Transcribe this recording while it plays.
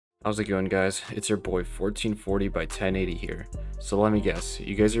How's it going, guys? It's your boy 1440 by 1080 here. So let me guess,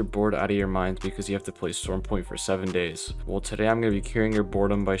 you guys are bored out of your minds because you have to play Stormpoint for 7 days. Well, today I'm going to be curing your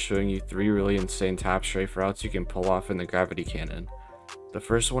boredom by showing you 3 really insane tap strafe routes you can pull off in the gravity cannon. The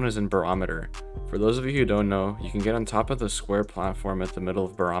first one is in Barometer. For those of you who don't know, you can get on top of the square platform at the middle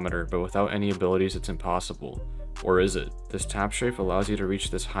of Barometer, but without any abilities it's impossible. Or is it? This tap strafe allows you to reach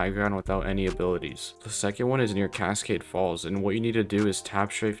this high ground without any abilities. The second one is near Cascade Falls, and what you need to do is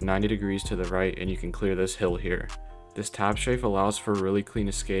tap strafe 90 degrees to the right and you can clear this hill here. This tap strafe allows for really clean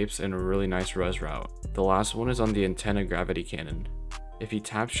escapes and a really nice res route. The last one is on the antenna gravity cannon. If you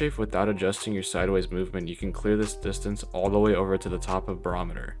tap strafe without adjusting your sideways movement, you can clear this distance all the way over to the top of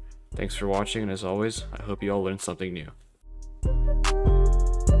Barometer. Thanks for watching, and as always, I hope you all learned something new.